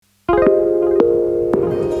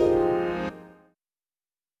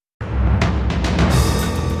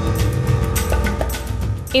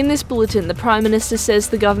In this bulletin, the Prime Minister says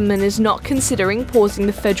the government is not considering pausing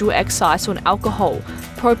the federal excise on alcohol.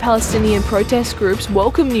 Pro-Palestinian protest groups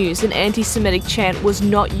welcome news an antisemitic chant was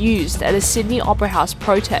not used at a Sydney Opera House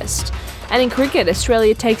protest. And in cricket,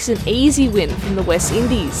 Australia takes an easy win from the West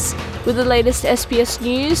Indies. With the latest SBS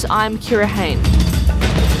News, I'm Kira Hain.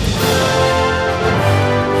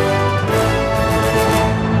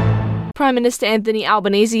 Prime Minister Anthony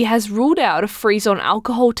Albanese has ruled out a freeze on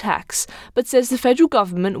alcohol tax, but says the federal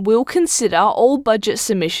government will consider all budget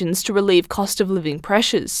submissions to relieve cost of living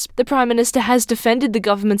pressures. The Prime Minister has defended the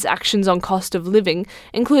government's actions on cost of living,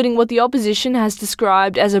 including what the opposition has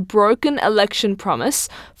described as a broken election promise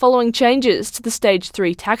following changes to the Stage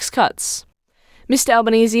 3 tax cuts. Mr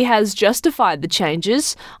Albanese has justified the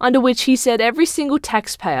changes, under which he said every single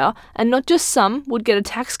taxpayer, and not just some, would get a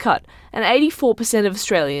tax cut, and 84% of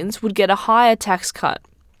Australians would get a higher tax cut.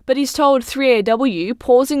 But he's told 3AW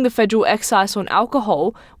pausing the federal excise on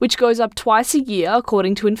alcohol, which goes up twice a year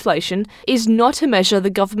according to inflation, is not a measure the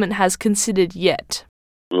government has considered yet.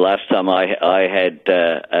 Last time I had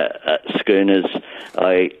schooners,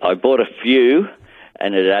 I bought a few,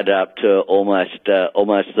 and it added up to almost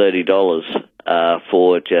 $30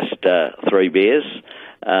 for just 3 beers.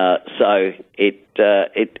 So it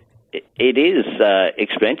is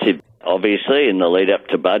expensive. Obviously, in the lead up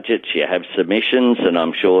to budgets, you have submissions, and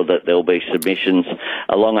I'm sure that there'll be submissions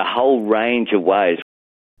along a whole range of ways.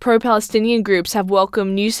 Pro-Palestinian groups have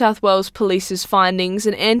welcomed New South Wales Police's findings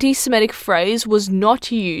an anti-Semitic phrase was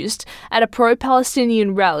not used at a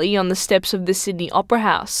pro-Palestinian rally on the steps of the Sydney Opera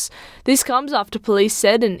House. This comes after police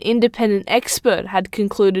said an independent expert had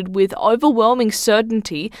concluded with overwhelming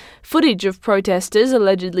certainty footage of protesters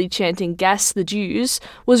allegedly chanting "Gas the Jews"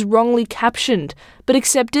 was wrongly captioned, but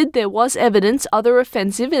accepted there was evidence other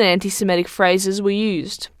offensive and anti-Semitic phrases were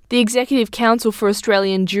used. The Executive Council for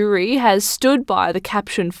Australian Jewry has stood by the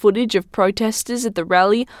captioned footage of protesters at the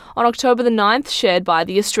rally on October the 9th shared by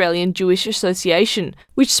the Australian Jewish Association,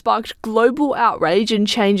 which sparked global outrage and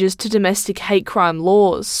changes to domestic hate crime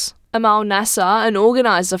laws. Amal Nasser, an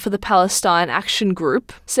organiser for the Palestine Action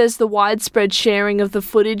Group, says the widespread sharing of the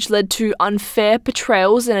footage led to unfair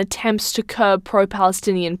portrayals and attempts to curb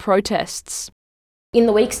pro-Palestinian protests. In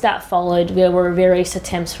the weeks that followed, there were various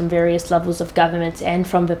attempts from various levels of government and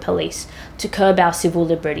from the police to curb our civil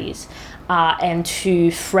liberties and to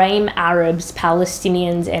frame Arabs,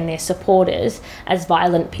 Palestinians and their supporters as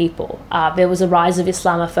violent people. There was a rise of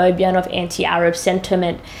Islamophobia and of anti-Arab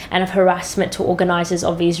sentiment and of harassment to organisers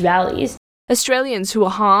of these rallies. Australians who were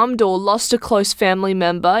harmed or lost a close family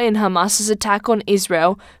member in Hamas's attack on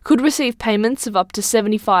Israel could receive payments of up to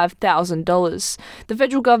 $75,000. The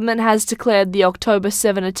federal government has declared the October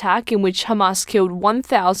 7 attack, in which Hamas killed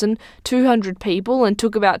 1,200 people and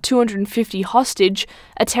took about 250 hostage,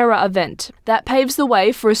 a terror event. That paves the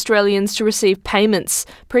way for Australians to receive payments,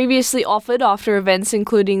 previously offered after events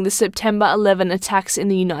including the September 11 attacks in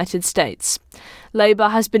the United States. Labor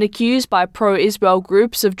has been accused by pro-Israel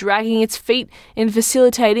groups of dragging its feet in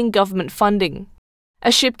facilitating government funding.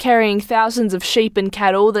 A ship carrying thousands of sheep and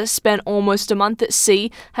cattle that spent almost a month at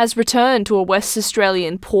sea has returned to a West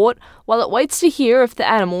Australian port while it waits to hear if the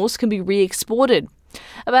animals can be re-exported.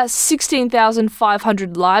 About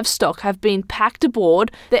 16,500 livestock have been packed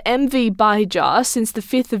aboard the MV Bahija since the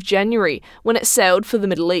 5th of January, when it sailed for the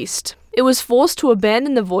Middle East. It was forced to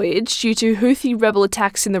abandon the voyage due to Houthi rebel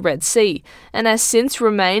attacks in the Red Sea, and has since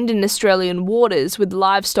remained in Australian waters with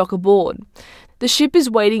livestock aboard. The ship is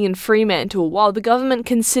waiting in Fremantle while the government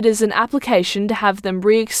considers an application to have them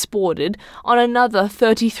re-exported on another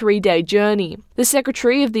 33-day journey. The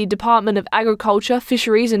Secretary of the Department of Agriculture,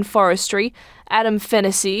 Fisheries and Forestry, Adam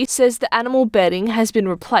Fennessy, says the animal bedding has been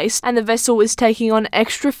replaced and the vessel is taking on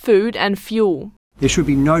extra food and fuel. There should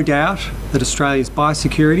be no doubt that Australia's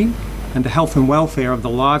biosecurity and the health and welfare of the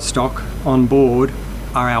livestock on board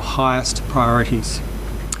are our highest priorities.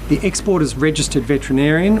 The exporter's registered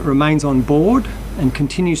veterinarian remains on board and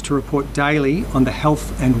continues to report daily on the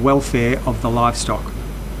health and welfare of the livestock.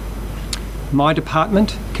 My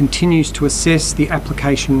department continues to assess the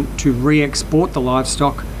application to re-export the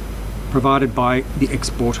livestock provided by the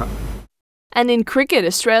exporter. And in cricket,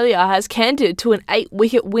 Australia has cantered to an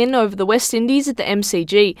 8-wicket win over the West Indies at the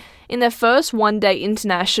MCG in their first one-day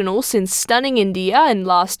international since stunning India in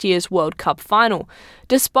last year's World Cup final.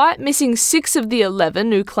 Despite missing 6 of the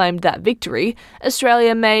 11 who claimed that victory,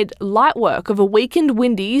 Australia made light work of a weakened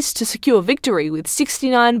Windies to secure victory with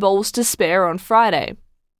 69 balls to spare on Friday.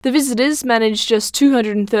 The visitors managed just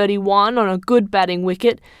 231 on a good batting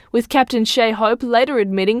wicket, with captain Shea Hope later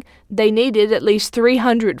admitting they needed at least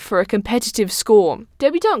 300 for a competitive score.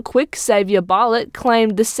 Debutant quick Xavier Bartlett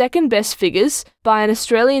claimed the second best figures by an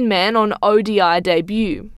Australian man on ODI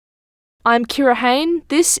debut. I'm Kira Hain,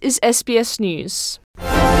 this is SBS News.